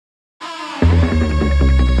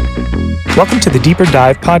Welcome to the Deeper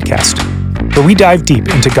Dive podcast, where we dive deep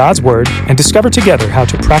into God's Word and discover together how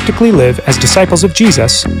to practically live as disciples of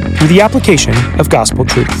Jesus through the application of gospel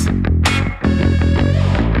truth.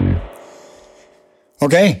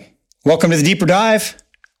 Okay, welcome to the Deeper Dive.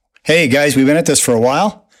 Hey guys, we've been at this for a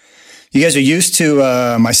while. You guys are used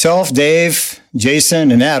to myself, Dave, Jason,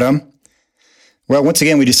 and Adam. Well, once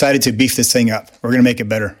again, we decided to beef this thing up. We're going to make it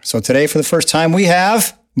better. So today, for the first time, we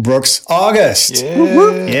have Brooks August.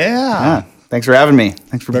 Yeah. Thanks for having me.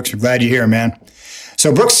 Brooks, we're glad you're here, man.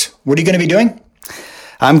 So Brooks, what are you going to be doing?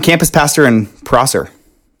 I'm campus pastor in Prosser.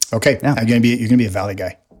 Okay, Yeah. you're going to be a Valley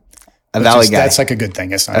guy. Valley guy. That's like a good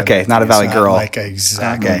thing. It's not Okay, not a Valley girl. Like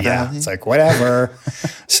exactly. Okay. Yeah, it's like whatever.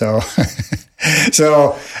 So, all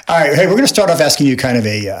right. Hey, we're going to start off asking you kind of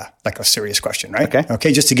a serious question, right?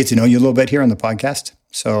 Okay. Just to get to know you a little bit here on the podcast.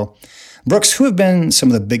 So, Brooks, who have been some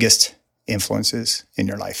of the biggest influences in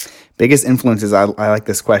your life? Biggest influences. I like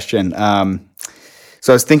this question. So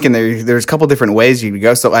I was thinking there's a couple different ways you could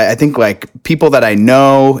go. So I think like people that I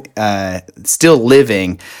know still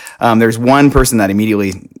living. There's one person that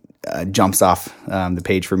immediately jumps off the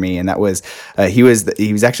page for me, and that was he was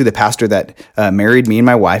actually the pastor that married me and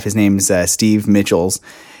my wife. His name's Steve Mitchells,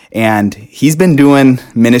 and he's been doing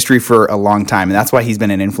ministry for a long time, and that's why he's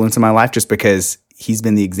been an influence in my life, just because he's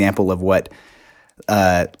been the example of what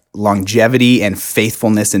longevity and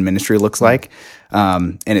faithfulness in ministry looks like,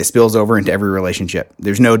 and it spills over into every relationship.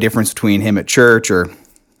 There's no difference between him at church or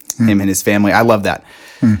him and his family. I love that.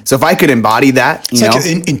 So if I could embody that, it's like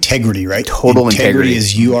integrity, right? Total integrity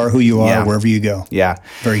is you are who you are wherever you go. Yeah,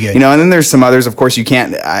 very good. And then there's some others. Of course, you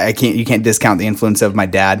can't discount the influence of my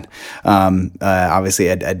dad. Obviously,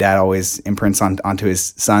 a dad always imprints onto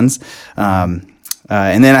his sons.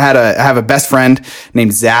 And then I have a best friend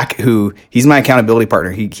named Zach, who he's my accountability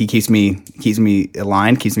partner. He keeps me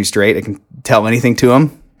aligned, keeps me straight. I can tell anything to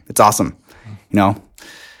him. It's awesome,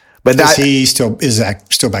 But is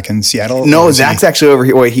Zach still back in Seattle? No, Zach's actually over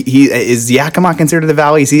here. Wait, he is Yakima considered the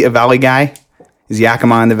Valley? Is he a Valley guy? Is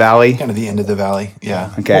Yakima in the Valley? Kind of the end of the Valley,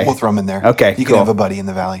 yeah. Okay, we'll throw him in there. Okay, you can have a buddy in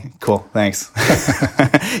the Valley. Cool, thanks.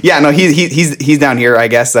 Yeah, no, he's down here, I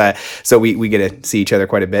guess. So we get to see each other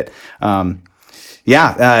quite a bit. And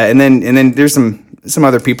then there's some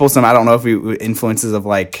other people. Some I don't know if we influences of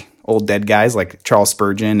like old dead guys like Charles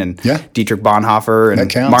Spurgeon and Dietrich Bonhoeffer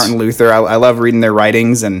and Martin Luther. I love reading their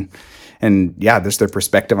writings and just their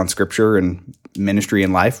perspective on scripture and ministry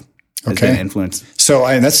and life has been an influence. So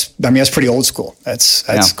that's pretty old school.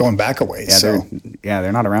 That's going back a ways. Yeah,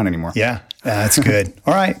 they're not around anymore. Yeah, that's good.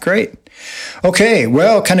 All right, great. Okay,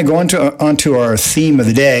 well, kind of going onto our theme of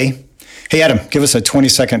the day. Hey, Adam, give us a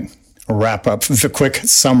 20-second wrap up, a quick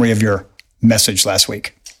summary of your message last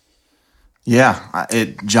week. Yeah,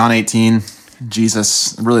 John 18,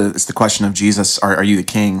 Jesus, really it's the question of Jesus, are you the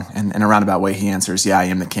king? And in a roundabout way he answers, yeah, I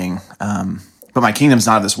am the king. But my kingdom's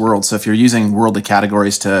not of this world, so if you're using worldly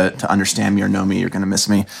categories to understand me or know me, you're going to miss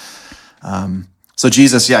me. So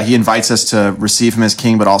Jesus, he invites us to receive him as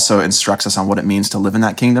king, but also instructs us on what it means to live in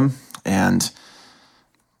that kingdom. And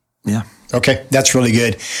okay, that's really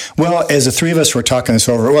good. Well, as the four of us were talking this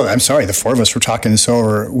over,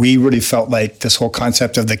 we really felt like this whole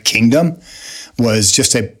concept of the kingdom was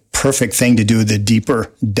just a perfect thing to do the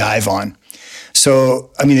deeper dive on.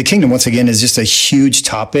 So, the kingdom, once again, is just a huge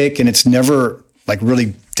topic, and it's never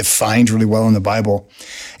really defined really well in the Bible.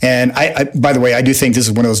 And I by the way, I do think this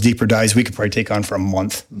is one of those deeper dives we could probably take on for a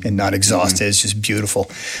month and not exhaust it. It's just beautiful.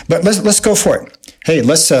 But let's go for it. Hey,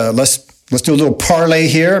 let's do a little parlay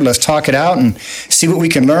here. Let's talk it out and see what we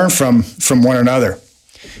can learn from one another.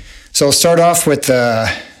 So I'll start off with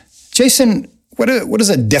Jason. What is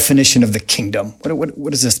a definition of the kingdom?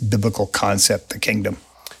 What is this biblical concept, the kingdom?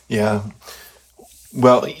 Yeah.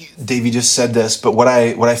 Well, Dave, you just said this, but what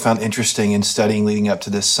I found interesting in studying leading up to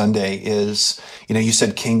this Sunday is, you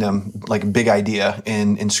said kingdom, like a big idea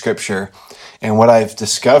in Scripture. And what I've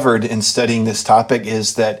discovered in studying this topic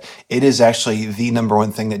is that it is actually the number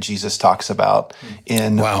one thing that Jesus talks about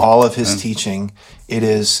in all of his teaching. It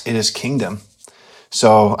is kingdom.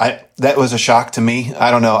 So that was a shock to me.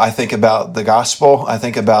 I don't know. I think about the gospel. I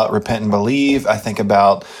think about repent and believe. I think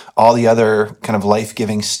about all the other kind of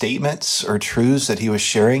life-giving statements or truths that he was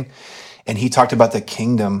sharing. And he talked about the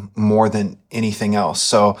kingdom more than anything else.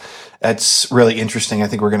 So that's really interesting. I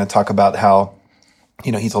think we're going to talk about how,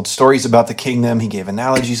 he told stories about the kingdom. He gave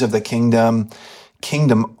analogies of the kingdom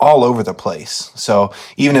all over the place. So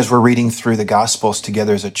even as we're reading through the Gospels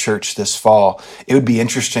together as a church this fall, it would be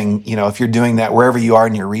interesting, if you're doing that wherever you are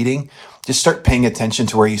in your reading, just start paying attention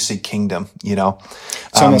to where you see kingdom,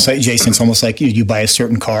 It's almost like, Jason, it's almost like you buy a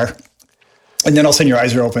certain car And then all of a sudden your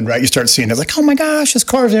eyes are opened, right? You start seeing it like, oh my gosh, there's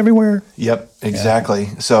cars everywhere. Yep, exactly.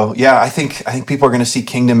 Yeah. So yeah, I think people are going to see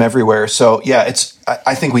kingdom everywhere. So yeah,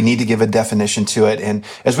 I think we need to give a definition to it. And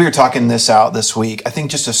as we were talking this out this week, I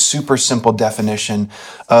think just a super simple definition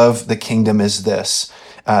of the kingdom is this.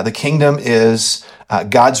 The kingdom is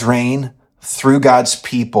God's reign through God's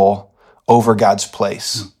people over God's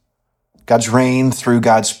place. God's reign through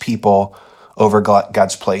God's people over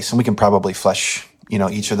God's place. And we can probably flesh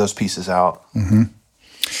each of those pieces out. Mm-hmm.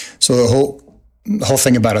 So the whole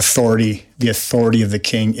thing about authority, the authority of the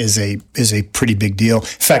king is a pretty big deal. In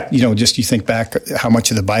fact, just you think back how much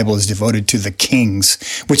of the Bible is devoted to the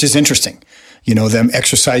kings, which is interesting. Them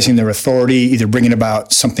exercising their authority, either bringing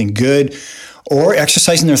about something good or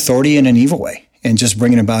exercising their authority in an evil way and just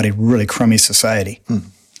bringing about a really crummy society.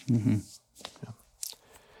 Mm-hmm.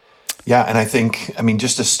 Yeah, and I think,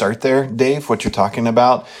 just to start there, Dave, what you're talking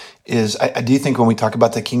about is I do think when we talk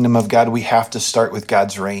about the kingdom of God, we have to start with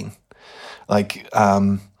God's reign. Like,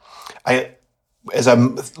 as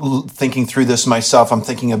I'm thinking through this myself, I'm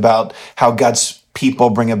thinking about how God's people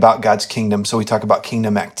bring about God's kingdom. So we talk about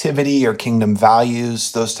kingdom activity or kingdom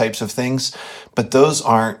values, those types of things, but those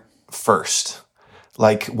aren't first.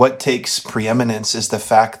 Like, what takes preeminence is the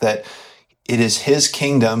fact that it is his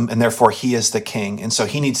kingdom, and therefore he is the king. And so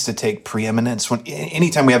he needs to take preeminence.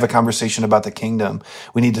 Anytime we have a conversation about the kingdom,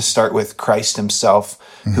 we need to start with Christ himself,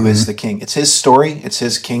 who is the king. It's his story, it's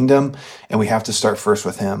his kingdom, and we have to start first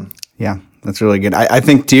with him. Yeah, that's really good. I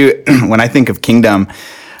think too, when I think of kingdom,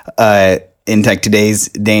 in today's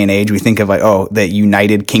day and age, we think of the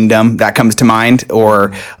United Kingdom, that comes to mind,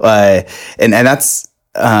 or and that's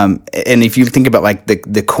and if you think about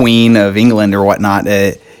the Queen of England or whatnot,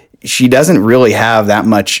 she doesn't really have that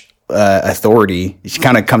much authority. She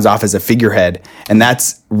kind of comes off as a figurehead, and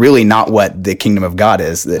that's really not what the kingdom of God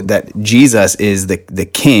is. That Jesus is the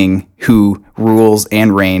king who rules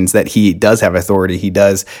and reigns. That he does have authority.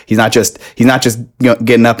 He's not just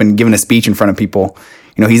getting up and giving a speech in front of people.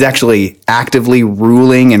 He's actually actively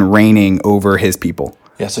ruling and reigning over his people.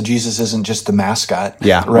 Yeah, so Jesus isn't just the mascot,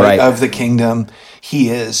 right, of the kingdom. He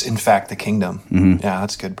is, in fact, the kingdom. Mm-hmm. Yeah,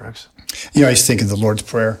 that's good, Brooks. I just think of the Lord's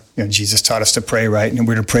Prayer. Jesus taught us to pray, right? And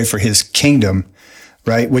we're to pray for his kingdom,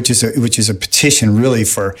 right? Which is a petition really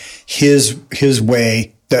for his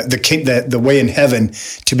way, the way in heaven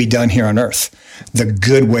to be done here on earth. The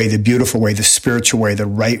good way, the beautiful way, the spiritual way, the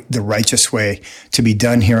righteous way to be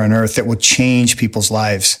done here on earth that will change people's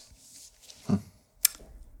lives.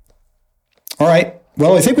 All right.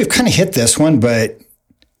 Well, I think we've kind of hit this one, but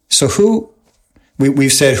so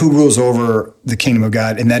we've said who rules over the kingdom of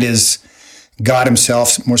God, and that is God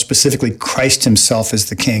himself, more specifically, Christ himself is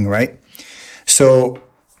the king, right? So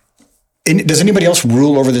does anybody else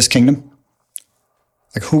rule over this kingdom?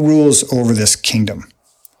 Like, who rules over this kingdom?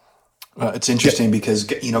 It's interesting because,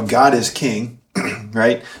 God is king,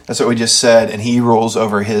 right? That's what we just said, and he rules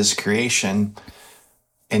over his creation.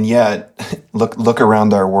 And yet, look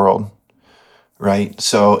around our world, right?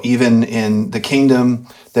 So even in the kingdom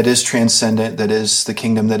that is transcendent, that is the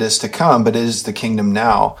kingdom that is to come, but is the kingdom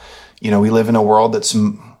now, we live in a world that's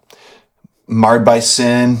marred by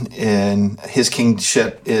sin, and his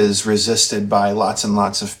kingship is resisted by lots and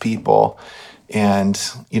lots of people. And,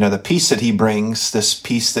 the peace that he brings, this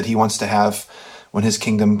peace that he wants to have when his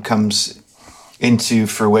kingdom comes into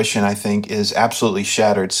fruition, I think is absolutely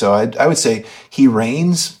shattered. So I would say he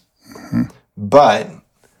reigns, but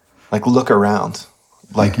look around.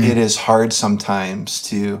 It is hard sometimes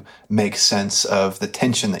to make sense of the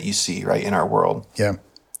tension that you see right in our world. Yeah.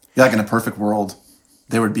 Like in a perfect world,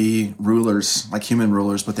 there would be rulers, like human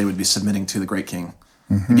rulers, but they would be submitting to the great king.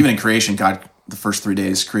 Mm-hmm. Even in creation, God, the first 3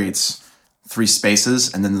 days, creates 3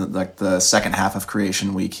 spaces, and then the second half of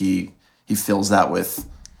creation week, he fills that with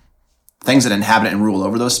things that inhabit and rule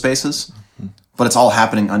over those spaces. Mm-hmm. But it's all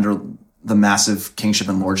happening under the massive kingship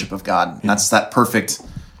and lordship of God. And that's that perfect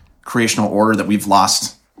creational order that we've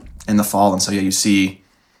lost in the fall. And so you see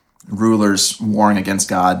rulers warring against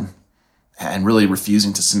God and really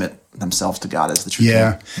refusing to submit themselves to God as the true king.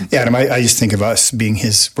 Yeah, Adam, I just think of us being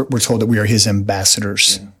we're told that we are his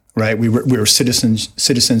ambassadors. Yeah. Right, we were citizens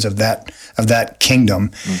of that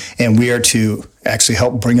kingdom, and we are to actually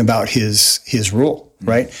help bring about his rule.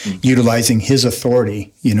 Right, utilizing his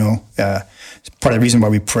authority. Part of the reason why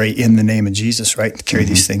we pray in the name of Jesus. Right, to carry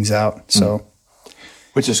these things out. So,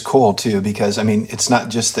 which is cool too, because it's not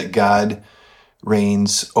just that God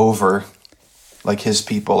reigns over his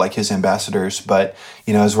people, like his ambassadors, but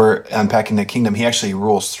as we're unpacking the kingdom, he actually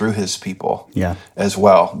rules through his people as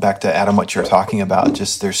well. Back to Adam, what you're talking about,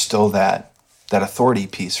 just there's still that authority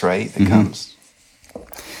piece, right, that comes.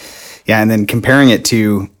 Yeah, and then comparing it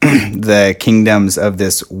to the kingdoms of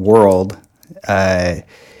this world, it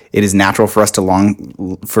is natural for us to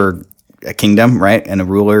long for a kingdom, right, and a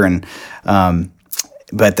ruler, and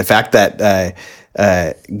but the fact that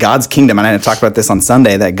God's kingdom, and I talked about this on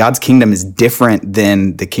Sunday, that God's kingdom is different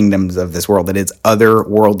than the kingdoms of this world. That it's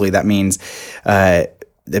otherworldly. That means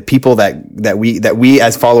the people that we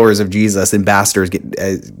as followers of Jesus, ambassadors,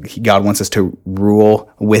 God wants us to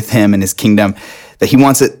rule with Him in His kingdom. That He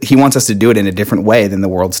wants us to do it in a different way than the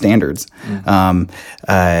world standards.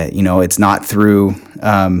 It's not through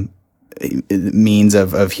means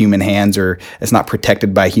of human hands, or it's not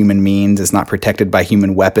protected by human means. It's not protected by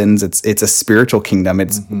human weapons. It's a spiritual kingdom.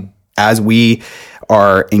 It's as we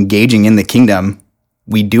are engaging in the kingdom,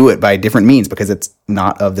 we do it by different means because it's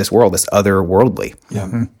not of this world. It's otherworldly.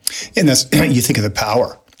 Yeah. And that's, you think of the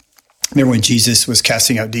power. Remember when Jesus was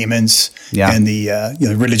casting out demons, and the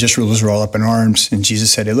religious rulers were all up in arms, and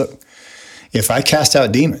Jesus said, "Hey, look, if I cast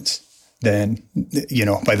out demons, then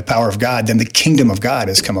by the power of God, then the kingdom of God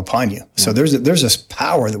has come upon you." So there's this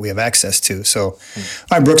power that we have access to. So, all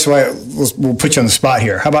right, Brooks, we'll put you on the spot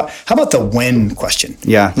here. How about the when question?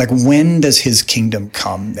 Yeah, like when does His kingdom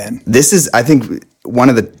come? Then this is, I think, one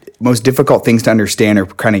of the most difficult things to understand or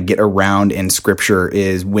kind of get around in Scripture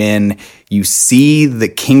is when you see the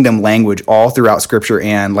kingdom language all throughout Scripture.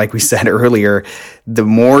 And like we said earlier, the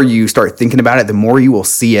more you start thinking about it, the more you will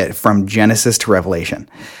see it from Genesis to Revelation.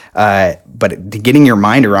 But getting your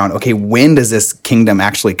mind around, okay, when does this kingdom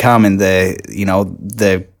actually come? And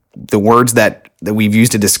the words that we've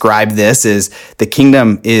used to describe this is the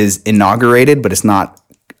kingdom is inaugurated, but it's not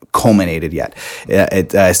culminated yet.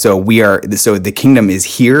 So the kingdom is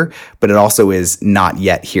here, but it also is not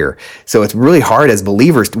yet here. So it's really hard as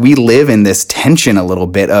believers. We live in this tension a little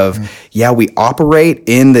bit of, we operate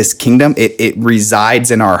in this kingdom. It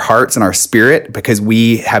resides in our hearts and our spirit because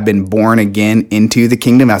we have been born again into the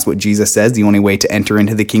kingdom. That's what Jesus says. The only way to enter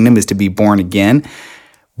into the kingdom is to be born again.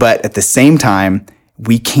 But at the same time,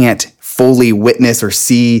 we can't fully witness or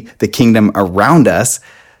see the kingdom around us.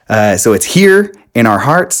 So it's here in our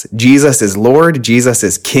hearts. Jesus is Lord. Jesus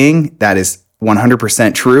is King. That is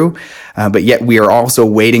 100% true. But yet we are also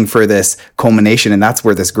waiting for this culmination. And that's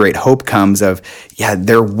where this great hope comes of,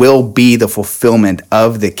 there will be the fulfillment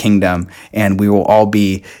of the kingdom, and we will all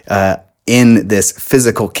be in this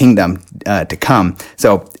physical kingdom to come.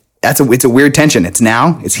 So it's a weird tension. It's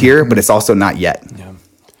now, it's here, but it's also not yet. Yeah.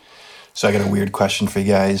 So I got a weird question for you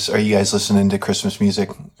guys. Are you guys listening to Christmas music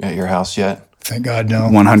at your house yet? Thank God, no.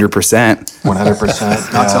 100%.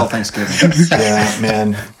 100%. Not till Thanksgiving. Yeah,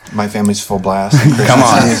 man, my family's full blast. Christmas Come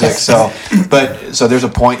on. music. So there's a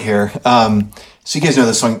point here. So you guys know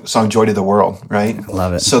the song "Joy to the World," right?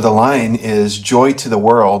 Love it. So the line is "Joy to the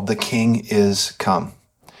world, the King is come."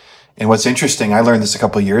 And what's interesting, I learned this a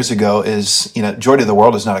couple of years ago, is, Joy to the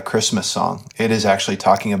World is not a Christmas song. It is actually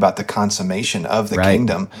talking about the consummation of the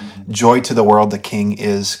kingdom. Joy to the world, the King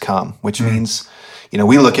is come, which means,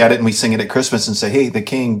 we look at it and we sing it at Christmas and say, hey, the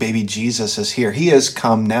King, baby Jesus is here. He has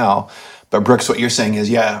come now. But Brooks, what you're saying is,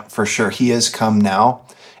 yeah, for sure, He is come now.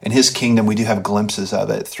 And His kingdom, we do have glimpses of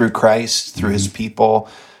it through Christ, through His people.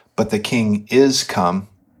 But the King is come,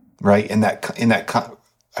 right? In that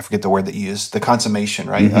I forget the word that you used, the consummation,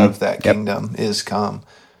 right, of that kingdom is come.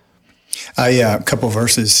 A couple of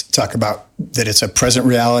verses talk about that it's a present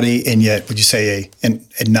reality, and yet, would you say a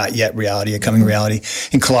not yet reality, a coming reality?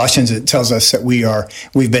 In Colossians, it tells us that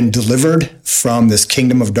we've been delivered from this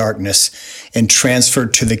kingdom of darkness and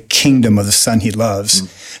transferred to the kingdom of the Son He loves.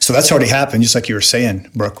 So that's already happened, just like you were saying,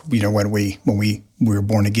 Brooke, when we were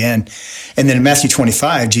born again. And then in Matthew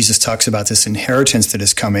 25, Jesus talks about this inheritance that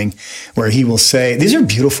is coming, where He will say, these are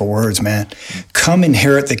beautiful words, man. Come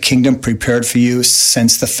inherit the kingdom prepared for you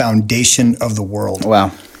since the foundation of the world.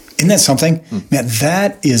 Wow. Isn't that something? Man,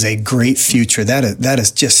 that is a great future. That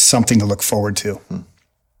is just something to look forward to.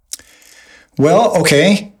 Well,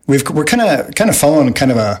 okay. We're kind of following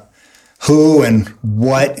kind of a who and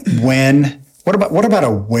what, when. What about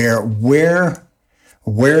a where?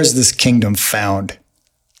 Where is this kingdom found?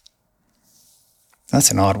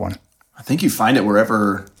 That's an odd one. I think you find it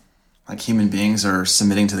wherever human beings are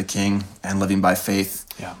submitting to the King and living by faith.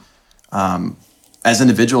 Yeah. As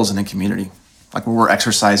individuals and in community. Where we're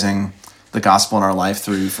exercising the gospel in our life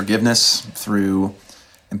through forgiveness, through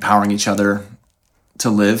empowering each other to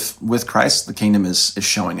live with Christ, the kingdom is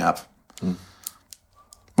showing up.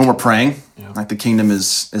 When we're praying, the kingdom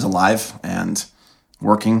is alive and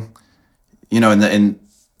working. And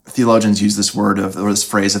theologians use this word or this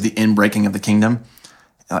phrase of the inbreaking of the kingdom,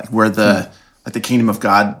 where the kingdom of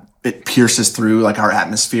God, it pierces through our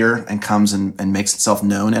atmosphere and comes and makes itself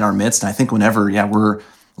known in our midst. And I think whenever we're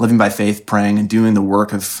living by faith, praying, and doing the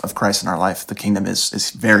work of Christ in our life, the kingdom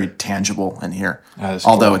is very tangible in here,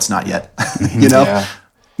 although it's not yet. Yeah.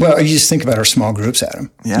 Well, you just think about our small groups, Adam.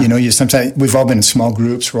 Yeah. You sometimes we've all been in small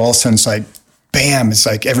groups where all of a sudden it's like, bam! It's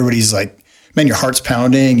like everybody's like, man, your heart's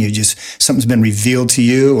pounding. Something's been revealed to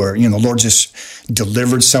you, or the Lord just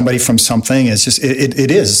delivered somebody from something. It's just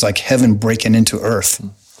it's like heaven breaking into earth.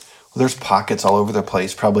 Well, there's pockets all over the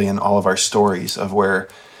place, probably in all of our stories, of where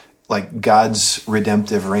like God's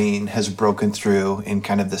redemptive reign has broken through in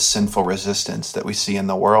kind of the sinful resistance that we see in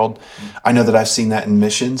the world. I know that I've seen that in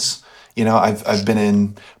missions. I've been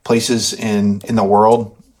in places in the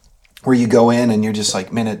world where you go in and you're just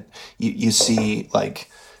like, man, you see like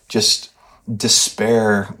just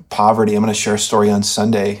despair, poverty. I'm going to share a story on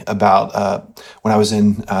Sunday about when I was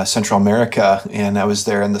in Central America, and I was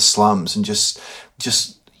there in the slums, and just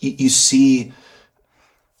you see,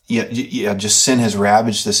 just sin has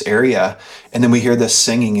ravaged this area. And then we hear this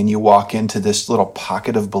singing, and you walk into this little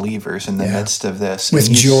pocket of believers in the midst of this.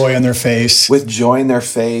 With joy on their face. With joy in their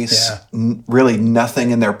face, really nothing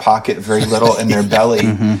in their pocket, very little in their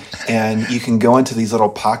belly. And you can go into these little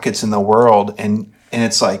pockets in the world, and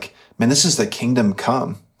it's like, man, this is the kingdom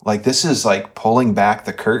come. Like, this is like pulling back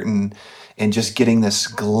the curtain and just getting this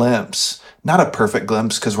glimpse, not a perfect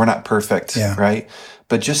glimpse because we're not perfect, right?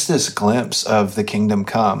 But just this glimpse of the kingdom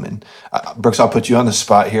come. And Brooks, I'll put you on the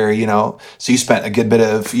spot here, So you spent a good bit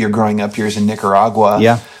of your growing up years in Nicaragua.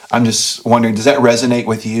 Yeah. I'm just wondering, does that resonate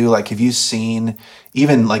with you? Like, have you seen,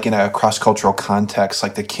 even like in a cross-cultural context,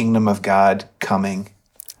 like the kingdom of God coming?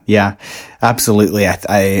 Yeah, absolutely.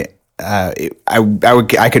 I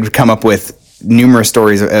could come up with numerous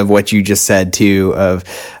stories of what you just said too, of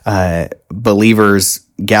believers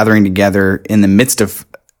gathering together in the midst of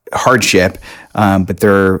hardship, but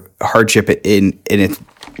their hardship in it's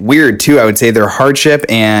weird too. I would say their hardship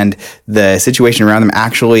and the situation around them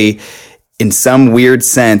actually, in some weird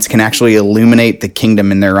sense, can actually illuminate the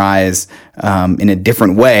kingdom in their eyes in a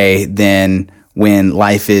different way than when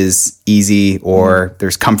life is easy or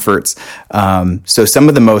there's comforts. So some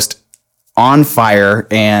of the most on fire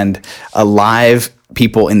and alive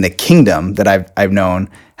people in the kingdom that I've known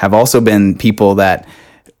have also been people that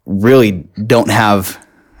really don't have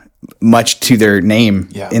much to their name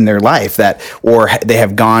in their life, or they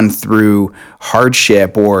have gone through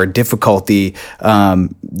hardship or difficulty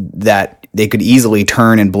that they could easily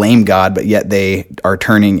turn and blame God, but yet they are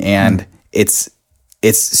turning, and it's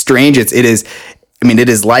strange. It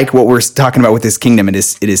is like what we're talking about with this kingdom. It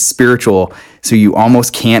is spiritual, so you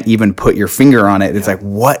almost can't even put your finger on it. It's like,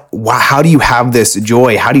 how do you have this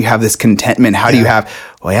joy? How do you have this contentment? How do you have?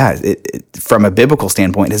 Well, from a biblical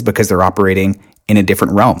standpoint, is because they're operating in a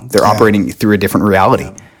different realm. They're operating through a different reality.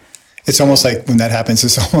 It's almost like when that happens,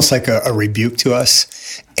 it's almost like a rebuke to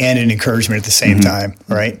us and an encouragement at the same time,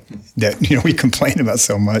 right? That we complain about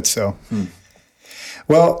so much. So,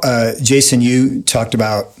 well, Jason, you talked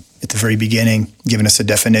about at the very beginning, giving us a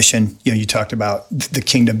definition. You talked about the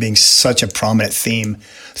kingdom being such a prominent theme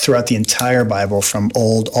throughout the entire Bible, from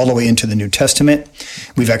Old all the way into the New Testament.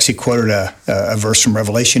 We've actually quoted a verse from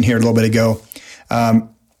Revelation here a little bit ago.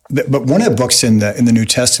 But one of the books in the New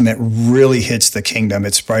Testament really hits the kingdom.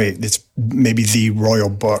 It's maybe the royal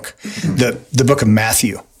book, the book of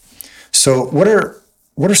Matthew. So what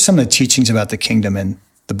are some of the teachings about the kingdom in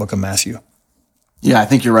the book of Matthew? Yeah, I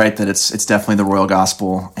think you're right that it's definitely the royal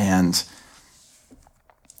gospel, and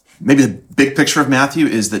maybe the big picture of Matthew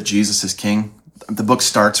is that Jesus is king. The book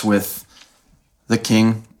starts with the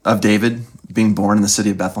king of David being born in the city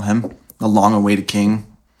of Bethlehem, the long-awaited king.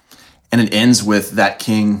 And it ends with that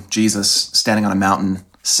king, Jesus, standing on a mountain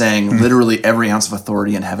saying, literally every ounce of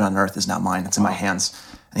authority in heaven and earth is now mine. It's in my hands.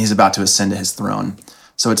 And he's about to ascend to his throne.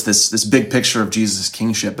 So it's this big picture of Jesus'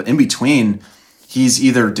 kingship. But in between, he's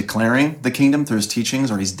either declaring the kingdom through his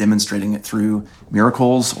teachings, or he's demonstrating it through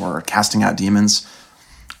miracles or casting out demons.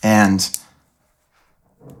 And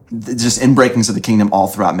just inbreakings of the kingdom all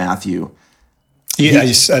throughout Matthew. Yeah,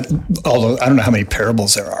 although I don't know how many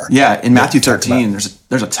parables there are. Yeah, in Matthew 13,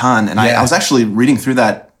 there's a ton. And I was actually reading through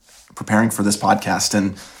that, preparing for this podcast,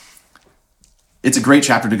 and it's a great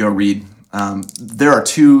chapter to go read. There are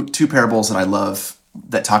two parables that I love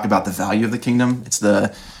that talk about the value of the kingdom. It's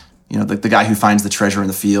the guy who finds the treasure in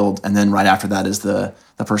the field, and then right after that is the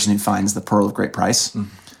person who finds the pearl of great price.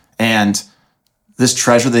 And this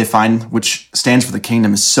treasure they find, which stands for the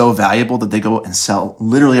kingdom, is so valuable that they go and sell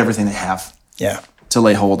literally everything they have to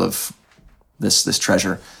lay hold of this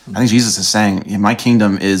treasure. I think Jesus is saying, my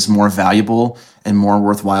kingdom is more valuable and more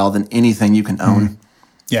worthwhile than anything you can own.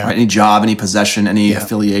 Right? Any job, any possession, any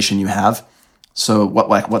affiliation you have. So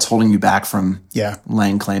what's holding you back from Yeah.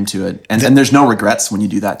 laying claim to it? And there's no regrets when you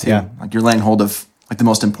do that too. Yeah. Like you're laying hold of like the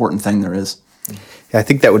most important thing there is. I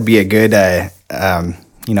think that would be a good,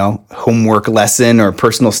 homework lesson or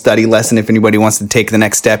personal study lesson if anybody wants to take the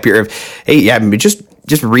next step here.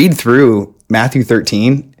 Just read through Matthew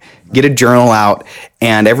 13, get a journal out,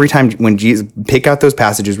 and every time when Jesus, pick out those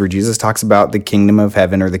passages where Jesus talks about the kingdom of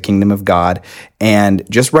heaven or the kingdom of God, and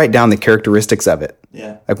just write down the characteristics of it.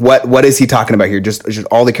 Yeah. Like what is he talking about here? Just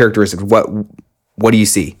all the characteristics. What do you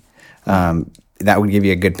see? That would give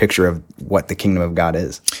you a good picture of what the kingdom of God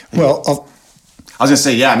is. Well, I was going to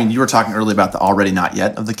say, yeah, I mean, you were talking earlier about the already not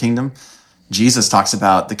yet of the kingdom. Jesus talks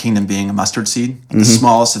about the kingdom being a mustard seed, the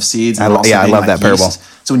smallest of seeds. And I love that parable.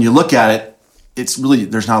 So when you look at it, it's really,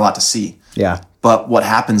 there's not a lot to see. Yeah. But what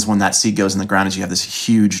happens when that seed goes in the ground is you have this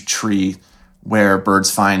huge tree where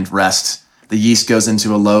birds find rest. The yeast goes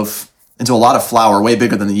into a loaf, into a lot of flour, way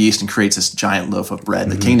bigger than the yeast, and creates this giant loaf of bread.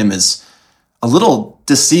 The kingdom is a little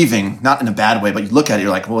deceiving, not in a bad way, but you look at it,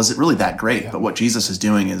 you're like, well, is it really that great? Yeah. But what Jesus is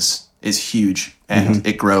doing is huge, and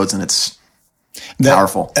it grows, and it's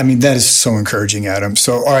powerful. I mean, that is so encouraging, Adam.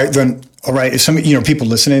 So, all right, if some, people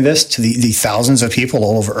listening to this, to the thousands of people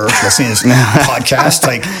all over earth listening to this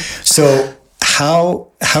podcast, so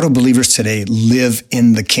how do believers today live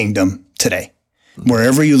in the kingdom today?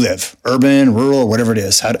 Wherever you live, urban, rural, whatever it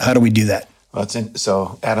is, how do we do that? Well,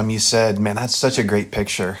 so Adam, you said, man, that's such a great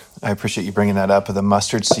picture. I appreciate you bringing that up of the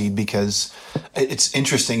mustard seed, because it's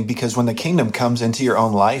interesting, because when the kingdom comes into your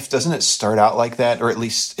own life, doesn't it start out like that? Or at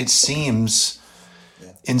least it seems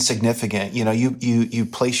insignificant. You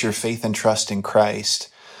place your faith and trust in Christ.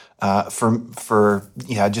 For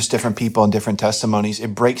just different people and different testimonies,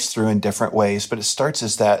 it breaks through in different ways, but it starts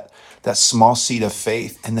as that small seed of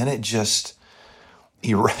faith, and then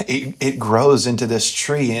it grows into this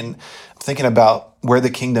tree. And thinking about where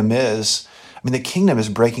the kingdom is, I mean, the kingdom is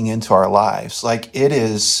breaking into our lives.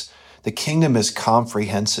 The kingdom is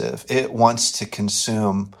comprehensive. It wants to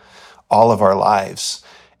consume all of our lives.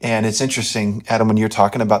 And it's interesting, Adam, when you're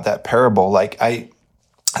talking about that parable, I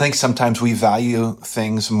think sometimes we value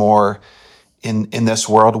things more in this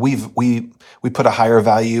world. We put a higher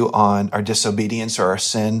value on our disobedience or our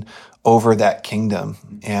sin over that kingdom.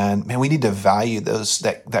 And man, we need to value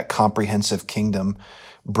that comprehensive kingdom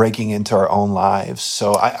breaking into our own lives.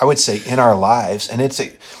 So I would say in our lives, and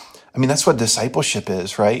that's what discipleship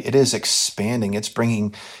is, right? It is expanding. It's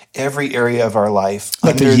bringing every area of our life.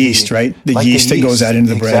 Like the yeast, right? The yeast that goes out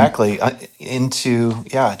into the bread. Exactly.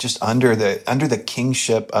 Just under the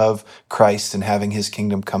kingship of Christ and having his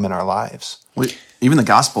kingdom come in our lives. Even the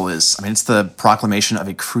gospel it's the proclamation of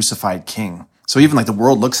a crucified king. So even the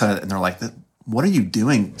world looks at it and they're like, what are you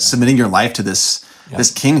doing? Submitting your life to this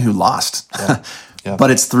king who lost. Yeah. Yeah.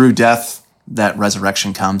 But it's through death that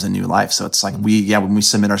resurrection comes and new life. So it's when we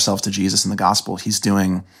submit ourselves to Jesus in the gospel, he's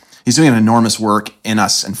doing an enormous work in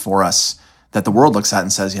us and for us that the world looks at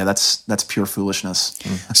and says, that's pure foolishness.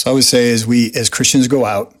 So I would say as Christians go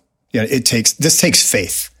out, this takes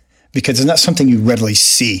faith, because it's not something you readily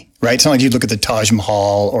see, right? It's not like you look at the Taj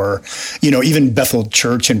Mahal or, even Bethel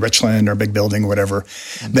Church in Richland or big building or whatever.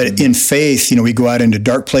 Mm-hmm. But in faith, we go out into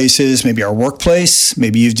dark places, maybe our workplace,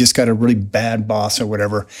 maybe you've just got a really bad boss or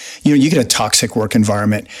whatever. You get a toxic work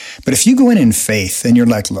environment. But if you go in faith and you're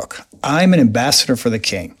like, look, I'm an ambassador for the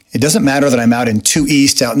King. It doesn't matter that I'm out in 2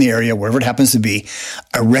 East, out in the area, wherever it happens to be.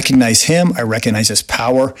 I recognize him. I recognize his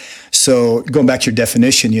power. So going back to your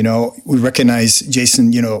definition, we recognize,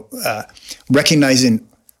 Jason, recognizing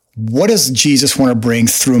what does Jesus want to bring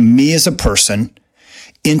through me as a person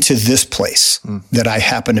into this place that I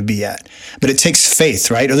happen to be at. But it takes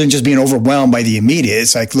faith, right? Other than just being overwhelmed by the immediate.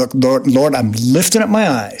 It's like, look, Lord, I'm lifting up my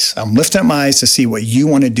eyes. I'm lifting up my eyes to see what you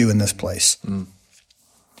want to do in this place.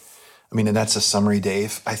 And that's a summary,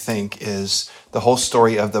 Dave, I think, is the whole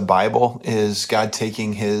story of the Bible is God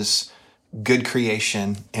taking his good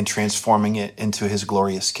creation and transforming it into his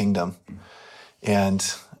glorious kingdom.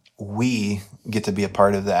 And we get to be a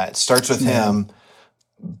part of that. It starts with him,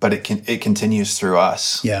 but it continues through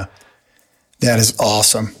us. Yeah. That is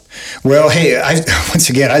awesome. Well, hey, once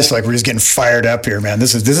again, we're just getting fired up here, man.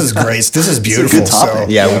 This is great. This is beautiful. It's a good topic.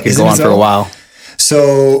 We could go on for a while.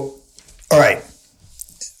 So, all right.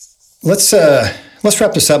 Let's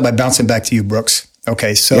wrap this up by bouncing back to you, Brooks.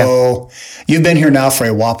 Okay, so you've been here now for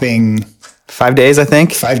a whopping 5 days, I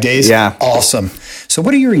think. 5 days? Yeah. Awesome. So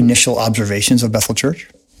what are your initial observations of Bethel Church?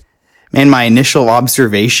 Man, my initial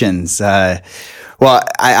observations. Let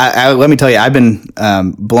me tell you, I've been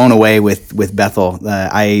blown away with Bethel.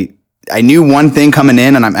 I knew one thing coming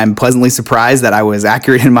in, and I'm pleasantly surprised that I was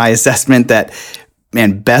accurate in my assessment that,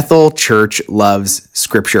 man, Bethel Church loves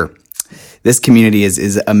Scripture. this community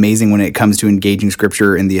is amazing when it comes to engaging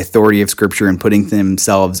Scripture and the authority of Scripture and putting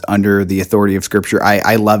themselves under the authority of Scripture.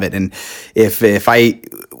 I love it. And if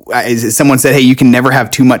someone said, hey, you can never have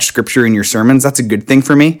too much Scripture in your sermons, that's a good thing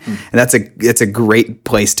for me. And that's a great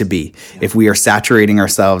place to be if we are saturating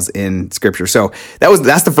ourselves in Scripture. So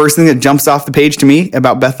that's the first thing that jumps off the page to me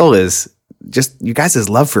about Bethel is just you guys'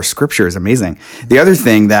 love for Scripture is amazing. The other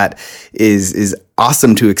thing that is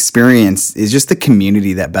awesome to experience is just the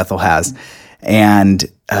community that Bethel has. And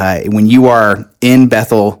when you are in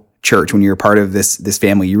Bethel Church, when you're a part of this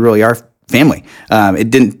family, you really are family.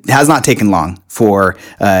 It has not taken long for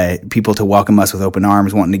people to welcome us with open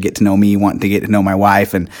arms, wanting to get to know me, wanting to get to know my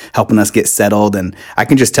wife, and helping us get settled. And I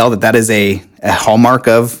can just tell that is a hallmark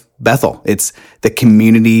of Bethel. It's the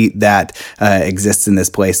community that exists in this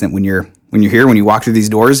place. And when you're here, when you walk through these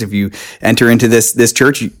doors, if you enter into this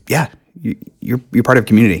church, you're part of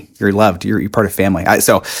community. You're loved. You're part of family. I'm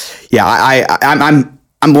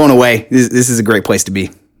blown away. This is a great place to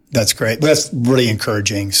be. That's great. That's really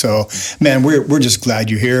encouraging. So, man, we're just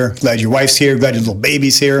glad you're here. Glad your wife's here. Glad your little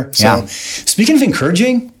baby's here. So, Speaking of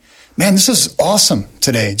encouraging, man, this is awesome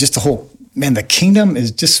today. Just the kingdom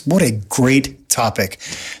is just what a great topic.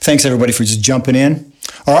 Thanks everybody for just jumping in.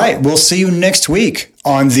 All right, we'll see you next week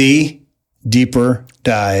on the Deeper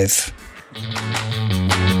Dive.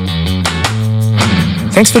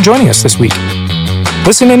 Thanks for joining us this week.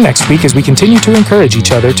 Listen in next week as we continue to encourage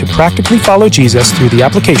each other to practically follow Jesus through the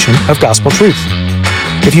application of gospel truth.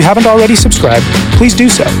 If you haven't already subscribed, please do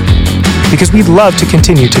so, because we'd love to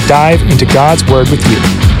continue to dive into God's Word with you.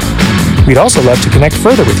 We'd also love to connect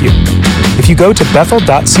further with you. If you go to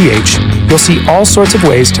bethel.ch, you'll see all sorts of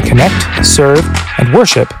ways to connect, serve, and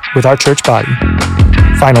worship with our church body.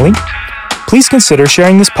 Finally, please consider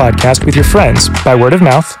sharing this podcast with your friends by word of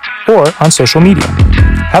mouth or on social media.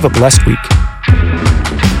 Have a blessed week.